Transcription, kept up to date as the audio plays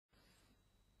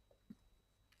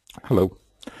Hello,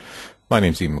 my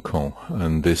name is Ian McCall,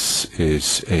 and this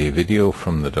is a video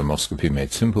from the Dermoscopy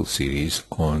Made Simple series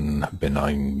on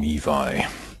benign nevi.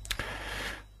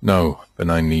 Now,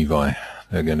 benign nevi,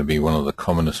 they're going to be one of the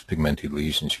commonest pigmented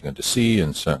lesions you're going to see,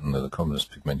 and certainly the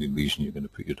commonest pigmented lesion you're going to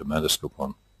put your dermatoscope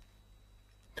on.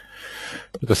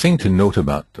 But the thing to note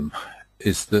about them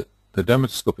is that the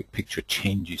dermatoscopic picture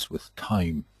changes with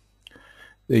time.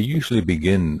 They usually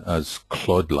begin as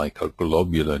clod-like or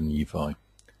globular nevi,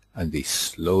 and they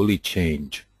slowly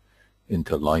change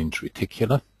into lined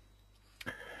reticular.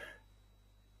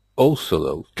 Also,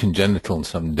 though, congenital and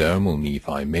some dermal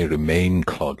nevi may remain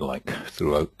clod-like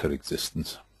throughout their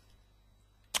existence.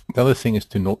 The other thing is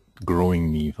to note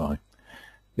growing nevi.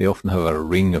 They often have a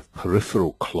ring of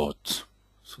peripheral clods,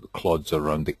 so the clods are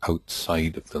around the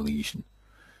outside of the lesion,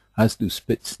 as do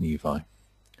spitz nevi.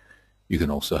 You can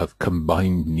also have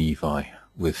combined nevi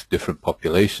with different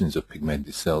populations of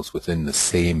pigmented cells within the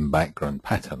same background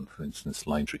pattern, for instance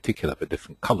lined reticular, but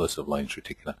different colors of lined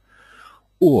reticular.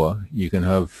 Or you can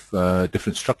have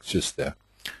different structures there,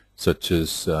 such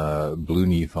as blue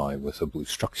nevi with a blue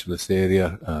structureless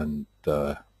area and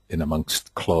in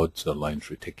amongst clods or lined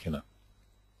reticular.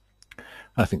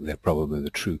 I think they're probably the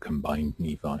true combined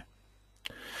nevi.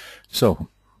 So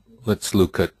let's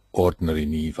look at ordinary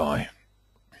nevi.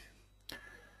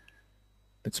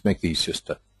 Let's make these just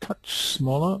a touch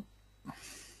smaller.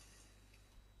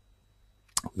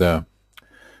 There.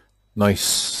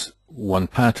 Nice one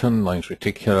pattern, lines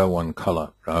reticular, one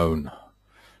color, brown.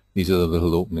 These are the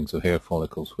little openings of hair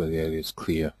follicles where the area is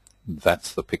clear.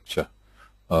 That's the picture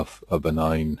of a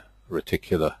benign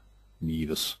reticular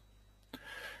nevus.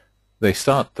 They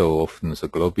start, though, often as a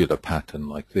globular pattern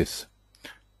like this,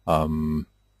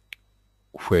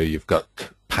 where you've got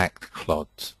packed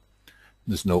clods.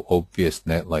 There's no obvious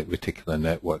net-like reticular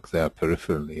network there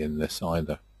peripherally in this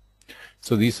either.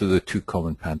 So these are the two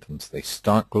common patterns. They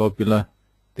start globular,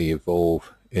 they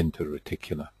evolve into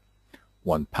reticular.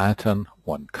 One pattern,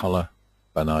 one color,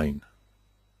 benign.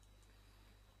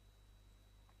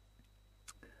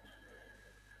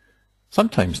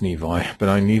 Sometimes nevi,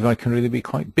 benign nevi, can really be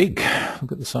quite big.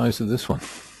 Look at the size of this one.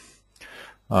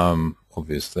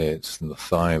 Obviously it's in the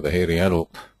thigh of a hairy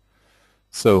adult.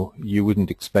 So you wouldn't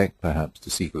expect perhaps to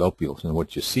see globules, and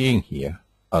what you're seeing here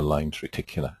are lined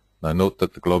reticular. Now note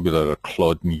that the globular or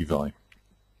clod nevi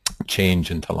change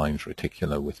into lined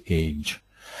reticular with age,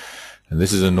 and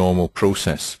this is a normal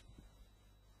process,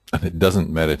 and it doesn't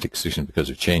merit excision because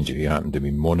of change if you happen to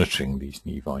be monitoring these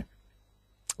nevi.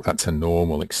 That's a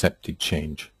normal accepted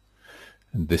change,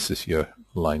 and this is your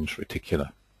lined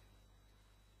reticular.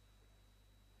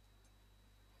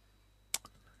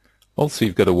 Also,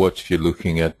 you've got to watch if you're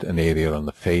looking at an area on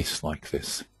the face like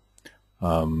this,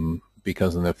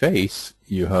 because on the face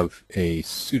you have a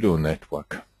pseudo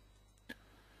network.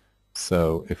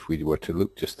 So if we were to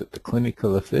look just at the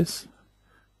clinical of this,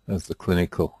 there's the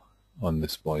clinical on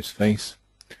this boy's face,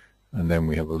 and then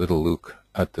we have a little look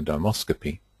at the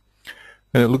dermoscopy,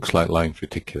 and it looks like lined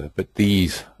reticular, but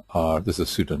there's a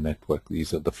pseudo network.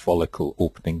 These are the follicle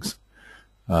openings,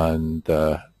 and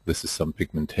this is some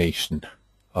pigmentation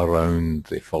around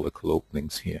the follicle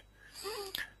openings here.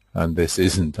 And this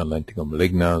isn't a lentigo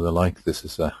maligna or the like. This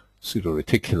is a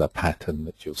pseudo-reticular pattern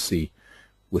that you'll see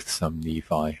with some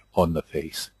nevi on the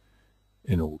face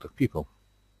in older people.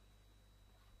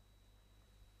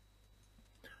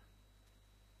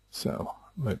 So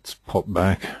let's pop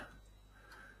back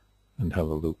and have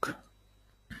a look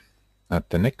at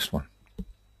the next one.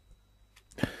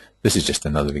 This is just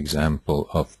another example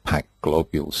of packed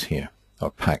globules here,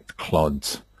 or packed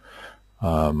clods.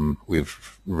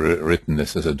 We've written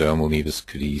this as a dermal nevus,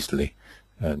 could easily,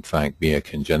 in fact, be a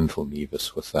congenital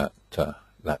nevus with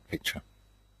that picture.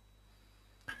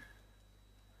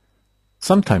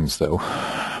 Sometimes, though,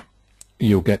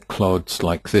 you'll get clods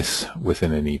like this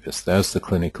within a nevus. There's the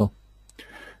clinical,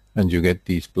 and you get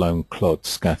these brown clods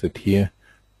scattered here.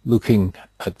 Looking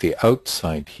at the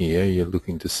outside here, you're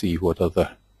looking to see what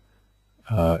other,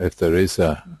 if there is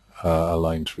a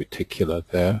lined reticular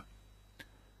there.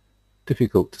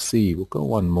 Difficult to see. We'll go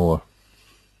one more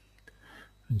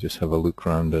and just have a look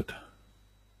around it.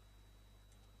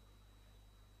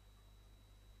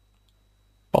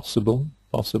 Possible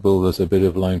there's a bit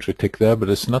of lined retic there, but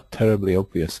it's not terribly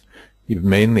obvious. You've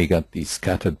mainly got these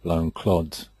scattered brown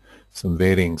clods, some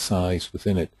varying size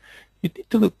within it. You need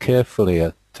to look carefully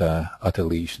at a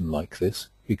lesion like this,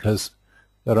 because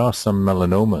there are some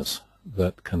melanomas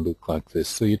that can look like this.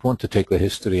 So you'd want to take the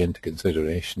history into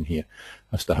consideration here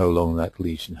as to how long that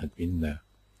lesion had been there.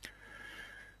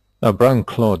 Now, brown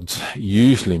clods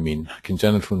usually mean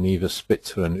congenital nevus,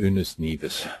 Spitzer, and Unus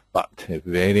nevus, but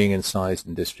varying in size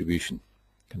and distribution,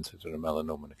 consider a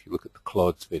melanoma. And if you look at the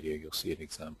clods video, you'll see an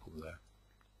example there.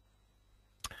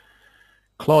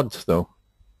 Clods, though,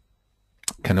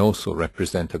 can also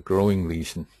represent a growing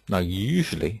lesion. Now,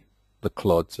 usually the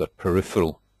clods are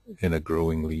peripheral in a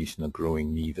growing lesion, a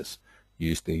growing nevus,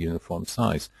 usually a uniform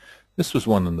size. This was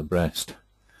one on the breast.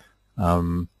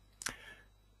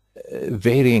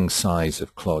 Varying size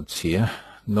of clods here,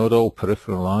 not all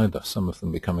peripheral either, some of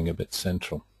them becoming a bit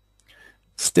central.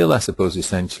 Still, I suppose,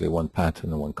 essentially one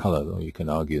pattern and one color, though you can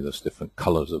argue there's different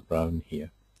colors of brown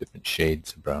here, different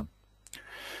shades of brown.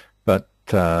 But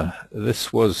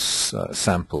this was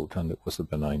sampled, and it was a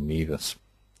benign nevus.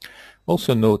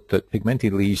 Also note that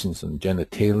pigmented lesions on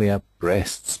genitalia,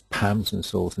 breasts, palms and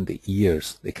soles, and the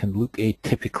ears, they can look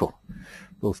atypical,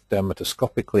 both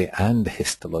dermatoscopically and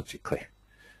histologically,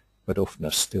 but often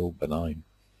are still benign.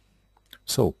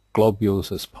 So,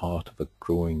 globules as part of a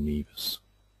growing nevus.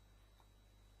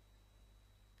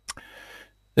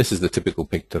 This is the typical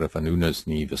picture of an Unus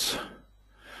nevus.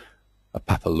 A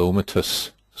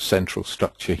papillomatous central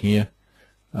structure here,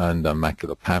 and a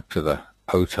maculopapular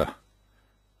outer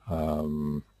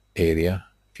area.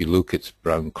 If you look, it's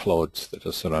brown clods that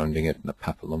are surrounding it and a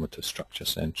papillomatous structure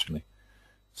centrally.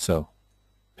 So,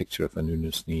 picture of an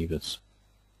Unus nevus.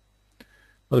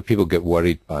 A lot of people get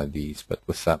worried by these, but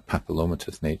with that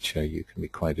papillomatous nature, you can be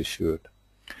quite assured.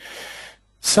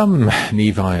 Some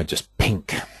nevi are just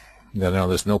pink.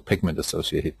 There's no pigment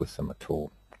associated with them at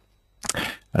all.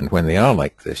 And when they are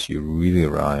like this, you really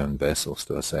rely on vessels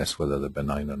to assess whether they're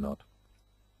benign or not.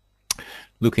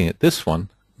 Looking at this one,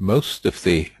 most of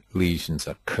the lesions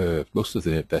are curved. Most of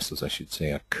the vessels, I should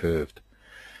say, are curved.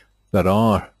 There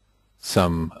are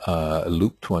some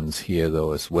looped ones here,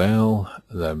 though, as well.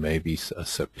 There may be a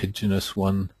serpiginous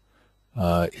one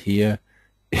here.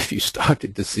 If you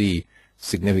started to see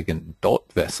significant dot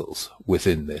vessels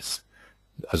within this,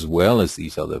 as well as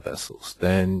these other vessels,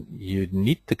 then you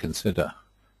need to consider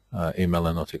a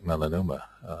melanotic melanoma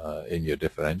in your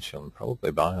differential and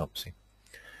probably biopsy.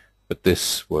 But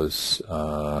this was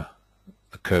the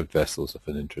curved vessels of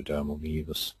an intradermal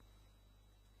nevus.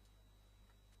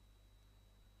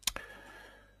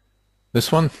 This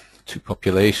one, two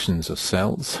populations of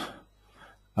cells.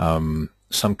 Some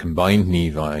combined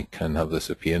nevi can have this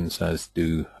appearance, as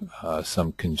do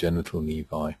some congenital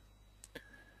nevi.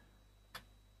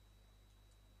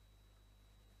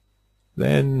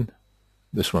 Then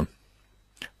this one.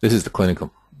 This is the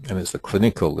clinical, and it's the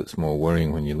clinical that's more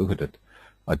worrying when you look at it.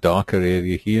 A darker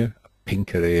area here, a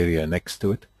pinker area next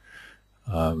to it.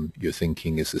 You're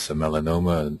thinking, is this a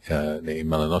melanoma, a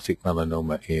melanotic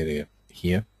melanoma area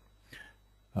here?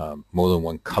 More than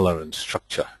one color and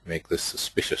structure make this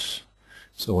suspicious.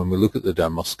 So when we look at the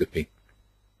dermoscopy,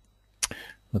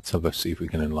 let's see if we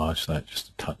can enlarge that just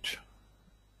a touch.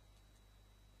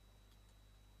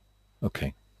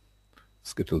 Okay,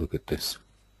 let's get a look at this.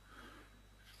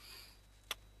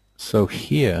 So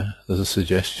here, there's a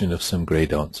suggestion of some gray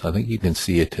dots. I think you can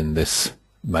see it in this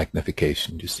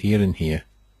magnification. Just here and here,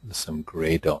 there's some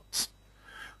gray dots.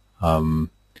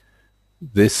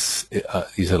 These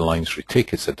are lines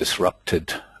retic. It's a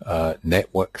disrupted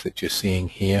network that you're seeing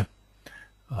here.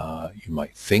 You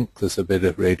might think there's a bit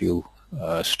of radial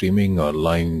streaming or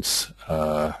lines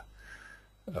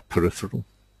peripheral.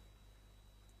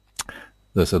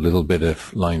 There's a little bit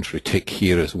of lines retic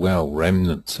here as well,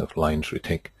 remnants of lines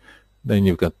retic. Then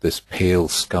you've got this pale,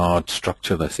 scarred,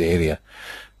 structureless area.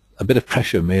 A bit of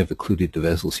pressure may have occluded the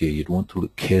vessels here. You'd want to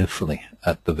look carefully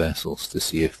at the vessels to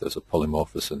see if there's a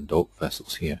polymorphous and dot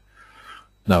vessels here.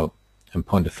 Now, in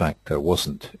point of fact, there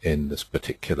wasn't in this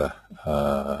particular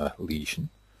lesion.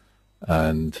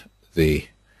 And when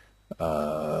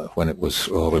it was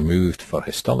removed for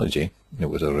histology, it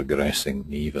was a regressing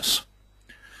nevus.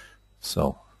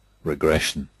 So,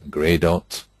 regression, the gray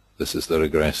dots. This is the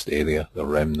regressed area, the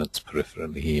remnants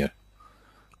peripherally here.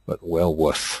 But well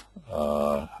worth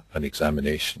an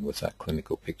examination with that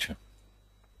clinical picture.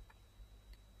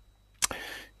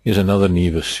 Here's another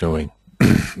nevus showing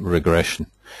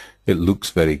regression. It looks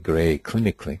very gray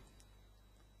clinically.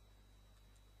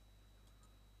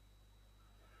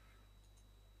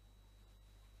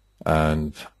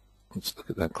 And let's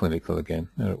look at that clinical again.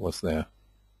 There it was there.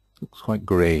 Looks quite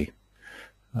gray.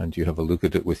 And you have a look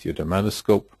at it with your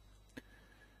dermatoscope.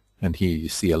 And here you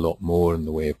see a lot more in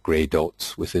the way of grey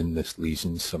dots within this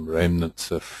lesion, some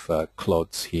remnants of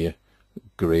clods here,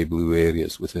 grey-blue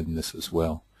areas within this as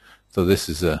well. So this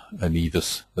is a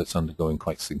nevus that's undergoing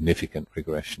quite significant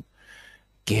regression.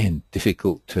 Again,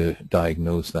 difficult to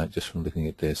diagnose that just from looking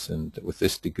at this, and with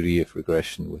this degree of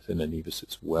regression within a nevus,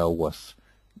 it's well worth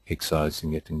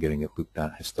excising it and getting it looked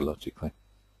at histologically.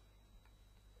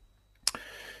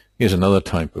 Here's another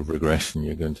type of regression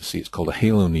you're going to see. It's called a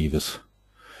halo nevus.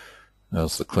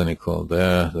 There's the clinical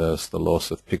there, there's the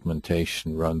loss of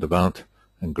pigmentation roundabout,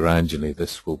 and gradually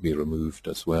this will be removed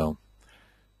as well.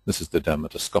 This is the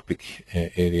dermatoscopic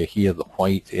area here. The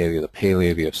white area, the pale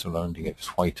area surrounding it is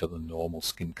whiter than normal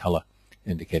skin color,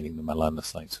 indicating the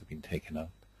melanocytes have been taken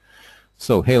out.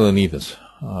 So halo nevus,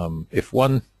 if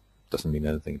one, doesn't mean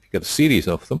anything. If you get a series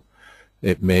of them,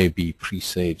 it may be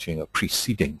presaging or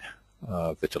preceding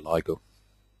vitiligo.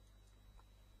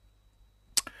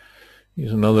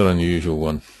 Here's another unusual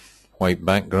one. White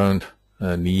background,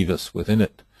 nevus within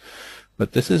it.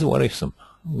 But this is worrisome.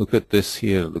 Look at this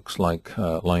here. It looks like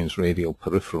lines radial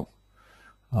peripheral.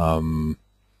 And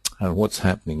what's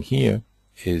happening here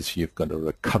is you've got a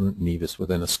recurrent nevus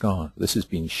within a scar. This has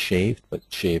been shaved, but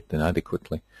shaved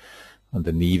inadequately. And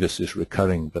the nevus is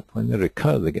recurring. But when they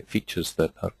recur, they get features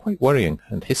that are quite worrying.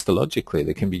 And histologically,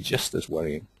 they can be just as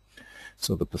worrying.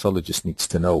 So the pathologist needs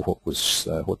to know what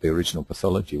the original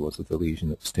pathology was of the lesion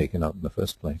that was taken out in the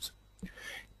first place.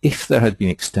 If there had been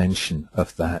extension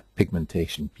of that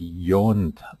pigmentation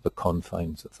beyond the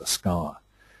confines of the scar,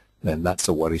 then that's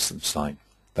a worrisome sign.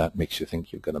 That makes you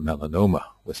think you've got a melanoma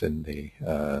within the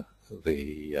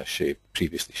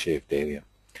previously shaved area.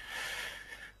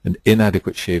 And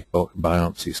inadequate shaved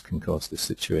biopsies can cause this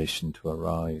situation to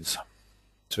arise.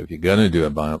 So if you're going to do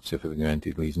a biopsy of a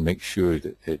pigmented lesion, make sure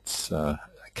that it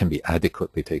can be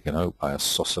adequately taken out by a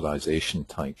saucerization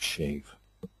type shave,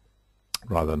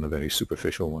 rather than a very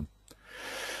superficial one.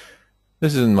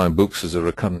 This is in my books as a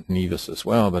recurrent nevus as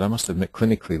well, but I must admit,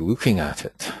 clinically looking at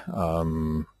it,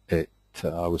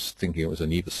 I was thinking it was a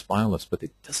nevus spilus, but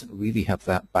it doesn't really have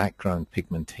that background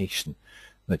pigmentation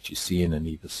that you see in a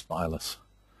nevus spilus.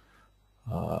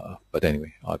 But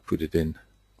anyway, I put it in.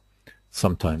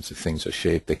 Sometimes if things are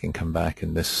shaved, they can come back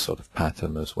in this sort of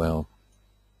pattern as well.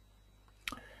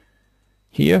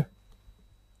 Here,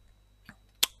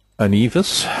 a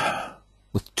nevus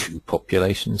with two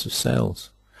populations of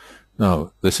cells.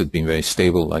 Now, this had been very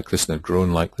stable like this and had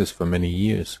grown like this for many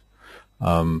years.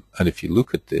 And if you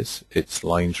look at this, it's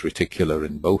lines reticular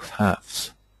in both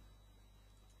halves.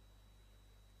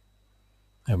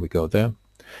 And we go there.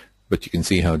 But you can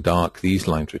see how dark these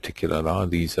lines reticular are.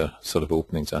 These are sort of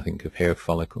openings, I think, of hair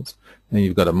follicles. And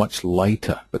you've got a much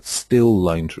lighter, but still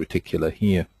lines reticular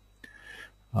here.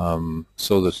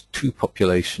 So there's two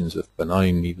populations of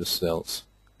benign nevus cells,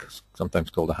 sometimes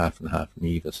called a half and half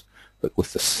nevus, but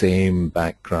with the same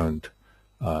background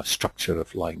structure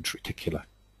of lines reticular.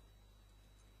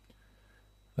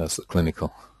 That's the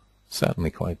clinical.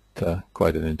 Certainly quite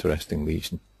an interesting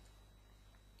lesion.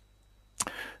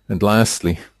 And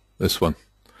lastly, this one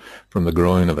from the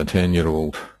groin of a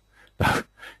 10-year-old. Now,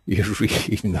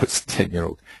 even though it's a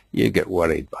 10-year-old, you get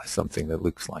worried by something that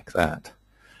looks like that.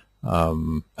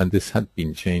 And this had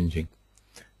been changing.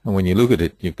 And when you look at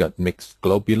it, you've got mixed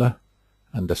globular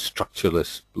and a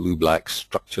structureless, blue-black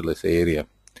structureless area.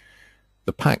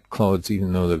 The packed clods,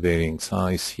 even though they're varying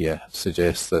size here,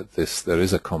 suggest that there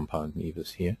is a compound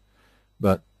nevus here.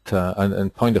 But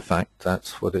and point of fact,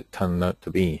 that's what it turned out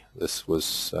to be. This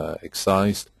was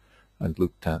excised and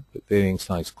looked at, but varying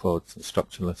size clods and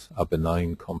structureless, a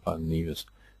benign compound nevus.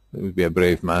 It would be a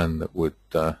brave man that would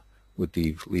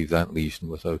leave that lesion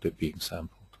without it being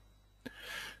sampled.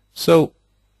 So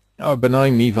our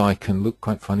benign nevi can look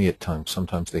quite funny at times.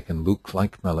 Sometimes they can look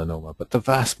like melanoma, but the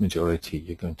vast majority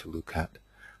you're going to look at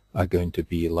are going to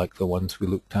be like the ones we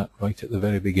looked at right at the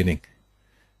very beginning.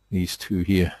 These two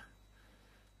here,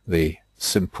 the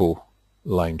simple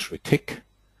lined retic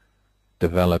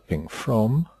developing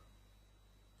from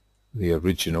the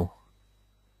original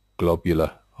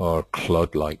globular or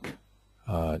clod-like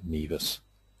nevus.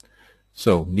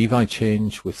 So nevi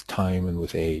change with time and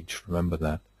with age, remember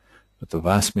that. But the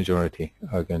vast majority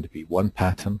are going to be one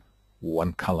pattern,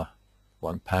 one color,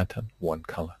 one pattern, one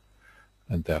color,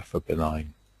 and therefore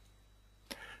benign.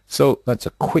 So that's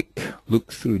a quick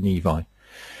look through nevi.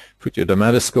 Put your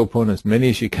dermatoscope on as many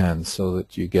as you can so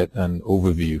that you get an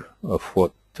overview of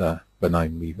what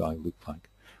benign nevi look like.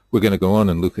 We're going to go on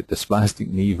and look at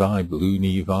dysplastic nevi, blue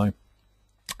nevi,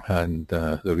 and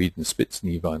the Reed and Spitz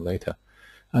nevi later,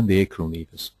 and the acral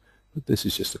nevus. But this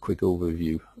is just a quick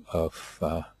overview of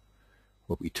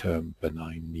what we term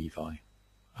benign nevi.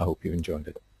 I hope you enjoyed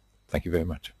it. Thank you very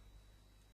much.